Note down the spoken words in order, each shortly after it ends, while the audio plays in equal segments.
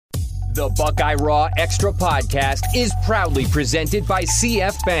The Buckeye Raw Extra podcast is proudly presented by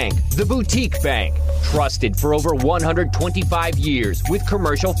CF Bank, the boutique bank. Trusted for over 125 years with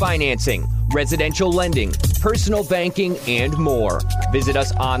commercial financing, residential lending, personal banking, and more. Visit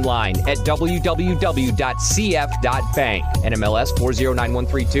us online at www.cf.bank. NMLS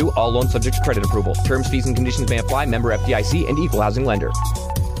 409132. All loans subject to credit approval. Terms, fees, and conditions may apply. Member FDIC and equal housing lender.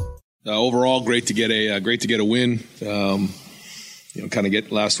 Overall, great to get a win. Kind of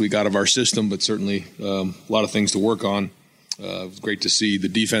get last week out of our system, but certainly a lot of things to work on. It was great to see the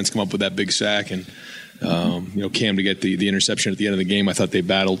defense come up with that big sack, and Cam to get the interception at the end of the game. I thought they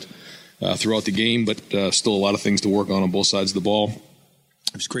battled throughout the game, but still a lot of things to work on both sides of the ball.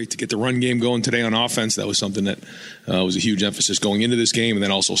 It was great to get the run game going today on offense. That was something that was a huge emphasis going into this game, and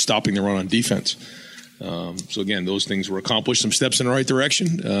then also stopping the run on defense. So again, those things were accomplished. Some steps in the right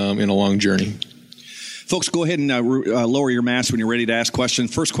direction in a long journey. Folks, go ahead and lower your mask when you're ready to ask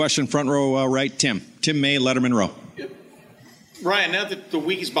questions. First question, front row right, Tim. Tim May, Letterman Row. Yep. Ryan, now that the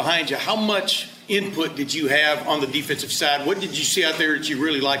week is behind you, how much input did you have on the defensive side? What did you see out there that you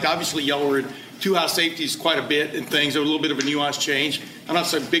really liked? Obviously, y'all were in two high safeties quite a bit and things. There was a little bit of a nuanced change. I'm not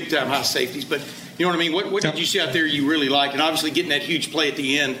saying big-time high safeties, but you know what I mean? What did you see out there you really liked? And obviously getting that huge play at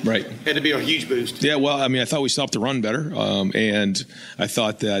the end had to be a huge boost. Yeah, well, I mean, I thought we stopped the run better. And I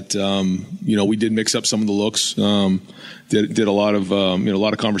thought that, we did mix up some of the looks. Did a lot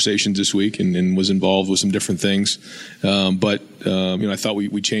of conversations this week and was involved with some different things. But I thought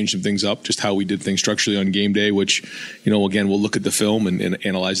we changed some things up, just how we did things structurally on game day, which, again, we'll look at the film and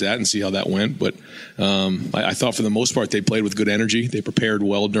analyze that and see how that went. But I thought for the most part they played with good energy. They prepared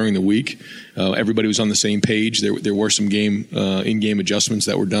well during the week. Everybody was on the same page. There were some in-game adjustments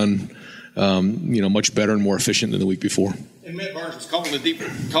that were done, much better and more efficient than the week before. And Matt Barnes was calling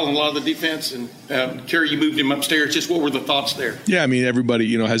a lot of the defense, and Kerry, you moved him upstairs. Just what were the thoughts there? Yeah, I mean,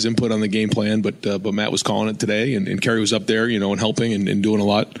 everybody, has input on the game plan, but Matt was calling it today, and Kerry was up there, and helping and doing a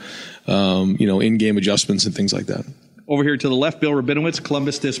lot, in-game adjustments and things like that. Over here to the left, Bill Rabinowitz,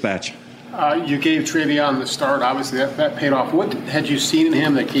 Columbus Dispatch. You gave Travion the start. Obviously, that paid off. What had you seen in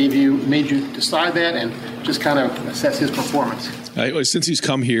him that made you decide that, and just kind of assess his performance? Since he's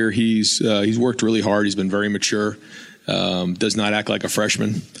come here, he's worked really hard. He's been very mature. Does not act like a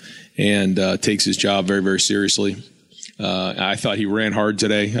freshman, and takes his job very, very seriously. I thought he ran hard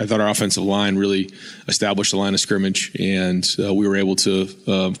today. I thought our offensive line really established the line of scrimmage, and we were able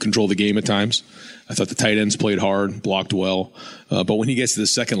to control the game at times. I thought the tight ends played hard, blocked well. But when he gets to the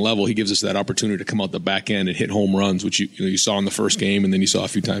second level, he gives us that opportunity to come out the back end and hit home runs, which you saw in the first game, and then you saw a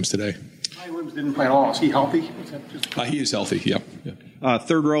few times today. Williams didn't play at all. Is he healthy? He is healthy, yeah.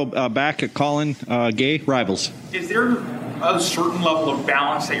 Third row back at Colin Gay, Rivals. Is there a certain level of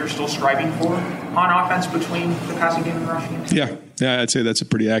balance that you're still striving for on offense between the passing game and the rushing game? Yeah, I'd say that's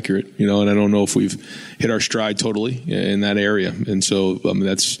pretty accurate, and I don't know if we've hit our stride totally in that area. And so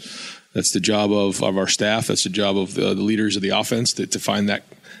that's the job of our staff. That's the job of the leaders of the offense to find that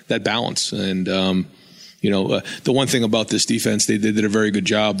balance. And, the one thing about this defense, they did a very good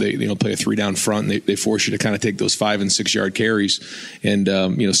job. They play a 3-down front, and they force you to kind of take those 5 and 6 yard carries and,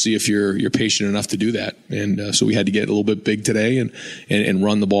 see if you're patient enough to do that. And so we had to get a little bit big today and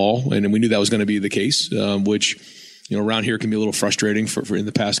run the ball. And we knew that was going to be the case, which, around here can be a little frustrating for in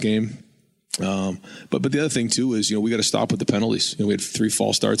the pass game. But the other thing too is, we got to stop with the penalties. We had 3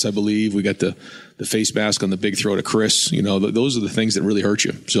 false starts, I believe. We got the face mask on the big throw to Chris. Those are the things that really hurt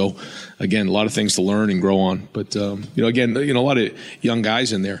you. So again, a lot of things to learn and grow on. But, again, a lot of young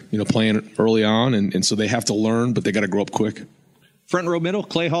guys in there, playing early on. And so they have to learn, but they got to grow up quick. Front row middle,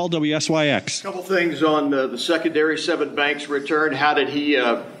 Clay Hall, WSYX. A couple things on the secondary. Seven Banks return. How did he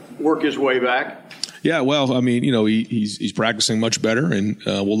work his way back? Yeah, well, I mean, he's practicing much better, and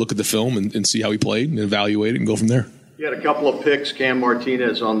we'll look at the film and see how he played and evaluate it and go from there. You had a couple of picks, Cam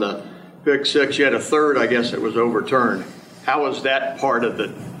Martinez on the pick 6. You had a third, I guess, that was overturned. How was that part of the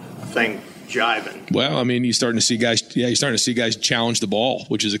thing jiving? Well, I mean, you're starting to see guys challenge the ball,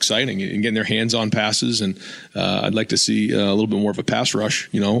 which is exciting, and getting their hands on passes. And I'd like to see a little bit more of a pass rush,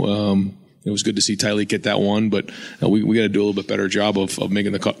 It was good to see Tyleek get that one, but we got to do a little bit better job of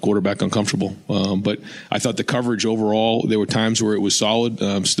making the quarterback uncomfortable. But I thought the coverage overall, there were times where it was solid.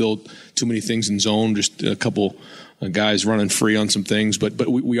 Still too many things in zone, just a couple guys running free on some things. But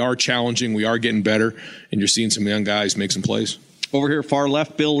we are challenging, we are getting better, and you're seeing some young guys make some plays. Over here, far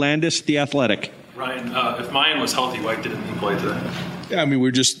left, Bill Landis, The Athletic. Ryan, if Mayan was healthy, why didn't he play today? Yeah, I mean,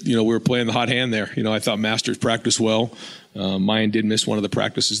 we were playing the hot hand there. I thought Masters practiced well. Mayan did miss one of the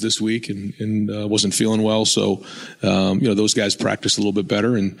practices this week and wasn't feeling well. So, those guys practiced a little bit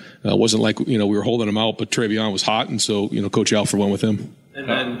better, and it wasn't like, we were holding him out, but Travion was hot. And so, Coach Alford went with him. And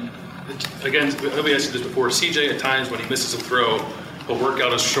then again, nobody asked you this before. CJ, at times when he misses a throw, he'll work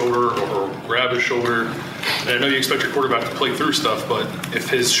out his shoulder or grab his shoulder. And I know you expect your quarterback to play through stuff, but if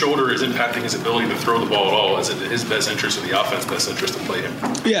his shoulder is impacting his ability to throw the ball at all, is it his best interest or the offense's best interest to play him?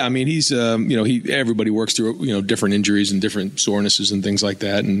 Yeah, I mean, he's, everybody works through, different injuries and different sorenesses and things like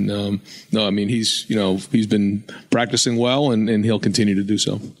that. And no, I mean, he's been practicing well and he'll continue to do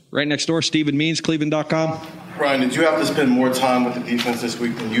so. Right next door, Stephen Means, Cleveland.com. Ryan, did you have to spend more time with the defense this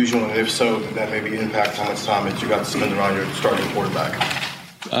week than usual? And if so, did that maybe impact how much time that you got to spend around your starting quarterback?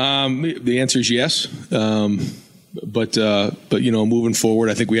 The answer is yes. But moving forward,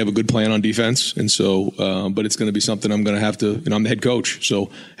 I think we have a good plan on defense. And so, but it's going to be something I'm going to have to, I'm the head coach, so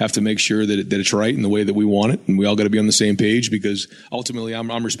have to make sure that it's right in the way that we want it. And we all got to be on the same page because ultimately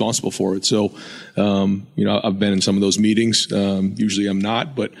I'm responsible for it. So, I've been in some of those meetings. Usually I'm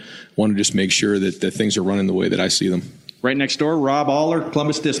not, but want to just make sure that things are running the way that I see them. Right next door, Rob Aller,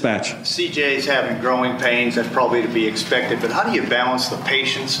 Columbus Dispatch. CJ's having growing pains. That's probably to be expected. But how do you balance the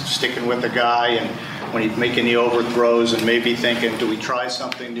patience of sticking with the guy and when he's making the overthrows and maybe thinking, do we try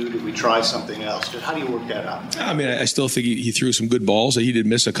something new? Do we try something else? How do you work that out? I mean, I still think he threw some good balls. He did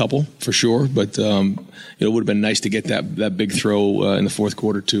miss a couple for sure, but it would have been nice to get that big throw in the fourth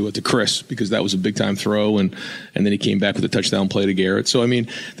quarter to Chris because that was a big time throw, and then he came back with a touchdown play to Garrett. So I mean,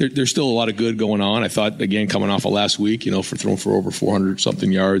 there's still a lot of good going on. I thought again coming off of last week, for throwing for over 400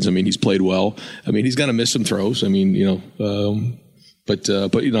 something yards. I mean, he's played well. I mean, he's going to miss some throws. I mean, But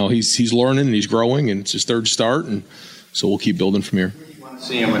he's learning and he's growing, and it's his third start, and so we'll keep building from here. You want to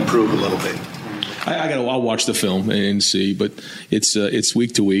see him improve a little bit. I'll watch the film and see, but it's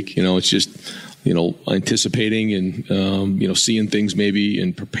week to week. It's just anticipating and seeing things maybe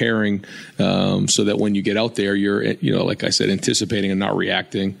and preparing so that when you get out there, you're like I said, anticipating and not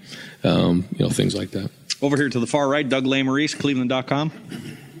reacting. Things like that. Over here to the far right, Doug Lesmerises, Cleveland.com.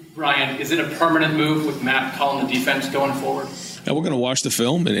 Ryan, is it a permanent move with Matt calling the defense going forward? Yeah, we're going to watch the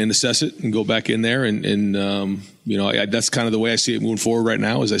film and assess it and go back in there. And that's kind of the way I see it moving forward right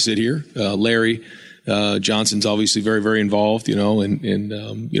now as I sit here. Larry Johnson's obviously very, very involved, and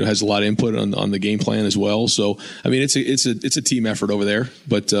has a lot of input on the game plan as well. So, I mean, it's a team effort over there.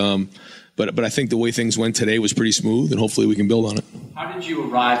 But I think the way things went today was pretty smooth, and hopefully we can build on it. How did you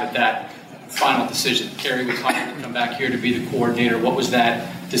arrive at that final decision? Kerry was hired to come back here to be the coordinator. What was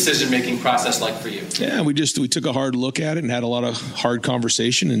that decision-making process like for you? Yeah, we took a hard look at it and had a lot of hard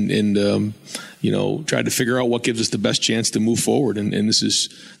conversation and tried to figure out what gives us the best chance to move forward. And this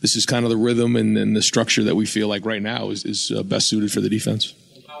is kind of the rhythm and the structure that we feel like right now is best suited for the defense.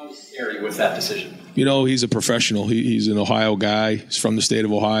 How was Kerry with that decision? He's a professional. He's an Ohio guy. He's from the state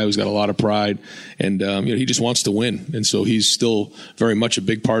of Ohio. He's got a lot of pride, and he just wants to win. And so he's still very much a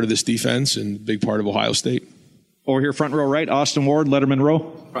big part of this defense and a big part of Ohio State. Over here, front row right, Austin Ward, Letterman Row.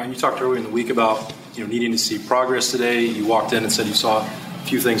 Brian, you talked earlier in the week about needing to see progress today. You walked in and said you saw a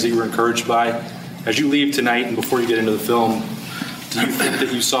few things that you were encouraged by. As you leave tonight and before you get into the film, do you think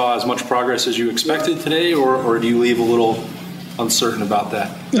that you saw as much progress as you expected today, or do you leave a little uncertain about that?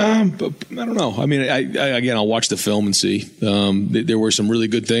 But I don't know. I mean, I'll watch the film and see. There were some really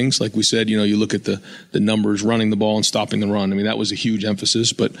good things. Like we said, you look at the numbers, running the ball and stopping the run. I mean, that was a huge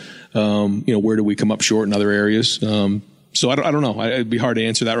emphasis. But, where do we come up short in other areas? So I don't know. It'd be hard to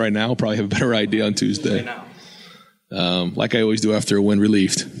answer that right now. I'll probably have a better idea on Tuesday. Like I always do after a win,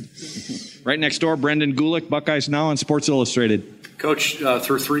 relieved. Right next door, Brendan Gulick, Buckeyes Now on Sports Illustrated. Coach,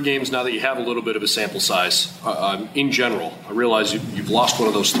 through 3 games now that you have a little bit of a sample size, in general, I realize you've lost one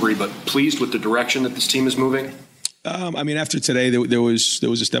of those 3, but pleased with the direction that this team is moving? I mean, after today, there was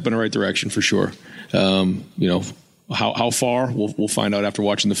a step in the right direction for sure. How far, we'll find out after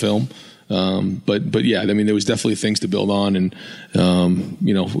watching the film. But yeah, I mean, there was definitely things to build on, and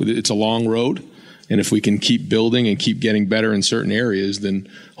it's a long road. And if we can keep building and keep getting better in certain areas, then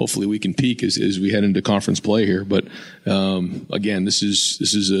hopefully we can peak as we head into conference play here. But again, this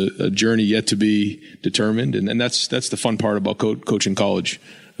is a journey yet to be determined, and that's the fun part about coaching college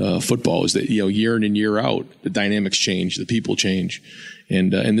football is that year in and year out the dynamics change, the people change,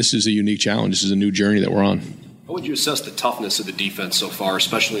 and this is a unique challenge. This is a new journey that we're on. How would you assess the toughness of the defense so far,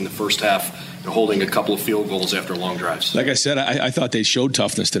 especially in the first half, holding a couple of field goals after long drives? Like I said, I thought they showed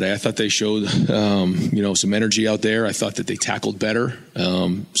toughness today. I thought they showed, some energy out there. I thought that they tackled better.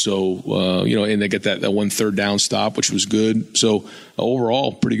 And they get that 1 third down stop, which was good. So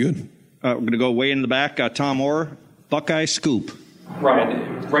overall, pretty good. We're going to go way in the back. Tom Orr, Buckeye Scoop.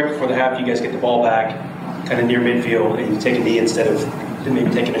 Ryan, right before the half, you guys get the ball back, kind of near midfield, and you take a knee instead of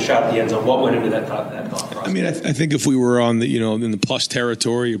maybe taking a shot at the end zone. What went into that thought process? I mean, I think if we were on the in the plus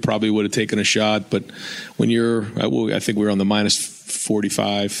territory, you probably would have taken a shot. But when I think we were on the minus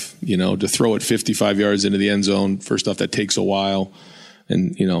 45, to throw it 55 yards into the end zone. First off, that takes a while.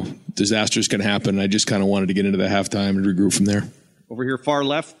 And, disasters can happen. I just kind of wanted to get into the halftime and regroup from there. Over here, far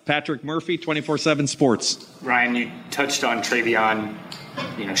left, Patrick Murphy, 24/7 Sports. Ryan, you touched on Travion,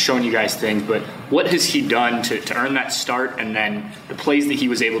 showing you guys things, but what has he done to earn that start? And then the plays that he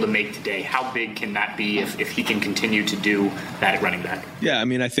was able to make today, how big can that be if he can continue to do that at running back? Yeah,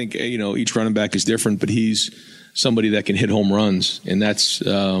 I think, each running back is different, but he's somebody that can hit home runs, and that's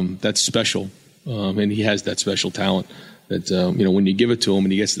special. And he has that special talent that, when you give it to him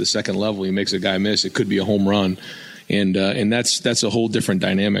and he gets to the second level, he makes a guy miss. It could be a home run. And that's a whole different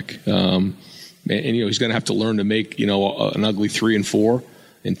dynamic. And he's going to have to learn to make, an ugly 3 and 4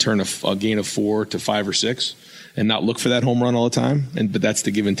 and turn a gain of 4 to 5 or 6 and not look for that home run all the time. But that's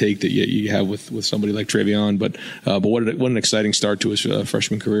the give and take that you have with somebody like Travion. But what an exciting start to his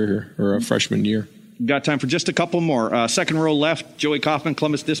freshman career here, or a freshman year. Got time for just a couple more. Second row left, Joey Kaufman,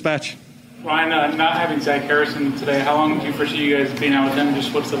 Columbus Dispatch. Ryan, not having Zach Harrison today, how long do you foresee you guys being out with him?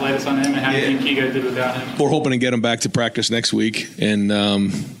 Just what's the latest on him, and how do you think you guys did without him? We're hoping to get him back to practice next week. And,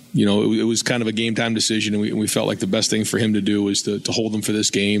 it was kind of a game time decision, and we felt like the best thing for him to do was to hold him for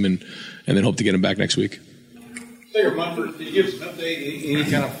this game and then hope to get him back next week. Player Munford, can you give us an update, any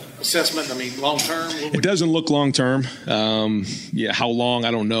kind of assessment? Long term? It doesn't look long term. How long,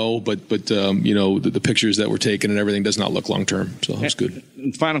 I don't know. But the pictures that were taken and everything does not look long term. So that's good.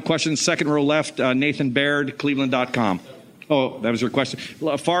 And final question, second row left, Nathan Baird, Cleveland.com. Oh, that was your question.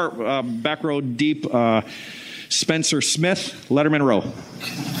 Far back row deep, Spencer Smith, Letterman Row.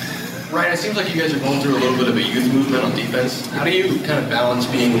 Ryan, it seems like you guys are going through a little bit of a youth movement on defense. How do you kind of balance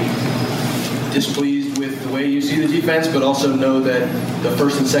being displeased with the way you see the defense, but also know that the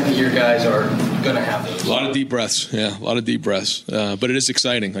first and second year guys are going to have those? A lot of deep breaths. Yeah, a lot of deep breaths. But it is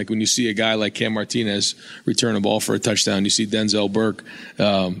exciting. Like when you see a guy like Cam Martinez return a ball for a touchdown, you see Denzel Burke,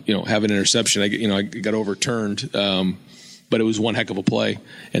 have an interception. I got overturned. But it was one heck of a play.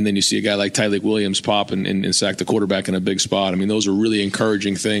 And then you see a guy like Tyleik Williams pop and sack the quarterback in a big spot. Those are really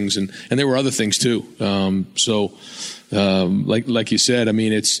encouraging things. And there were other things too. Like you said,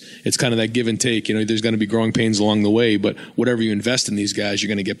 it's kind of that give and take. There's going to be growing pains along the way, but whatever you invest in these guys, you're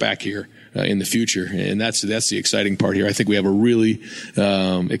going to get back here in the future. And that's the exciting part here. I think we have a really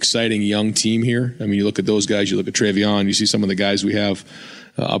exciting young team here. You look at those guys, you look at Travion, you see some of the guys we have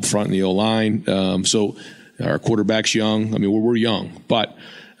up front in the O-line. Our quarterback's young. We're young, but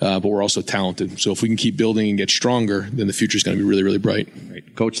we're also talented. So if we can keep building and get stronger, then the future is going to be really, really bright.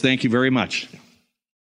 Great. Coach, thank you very much.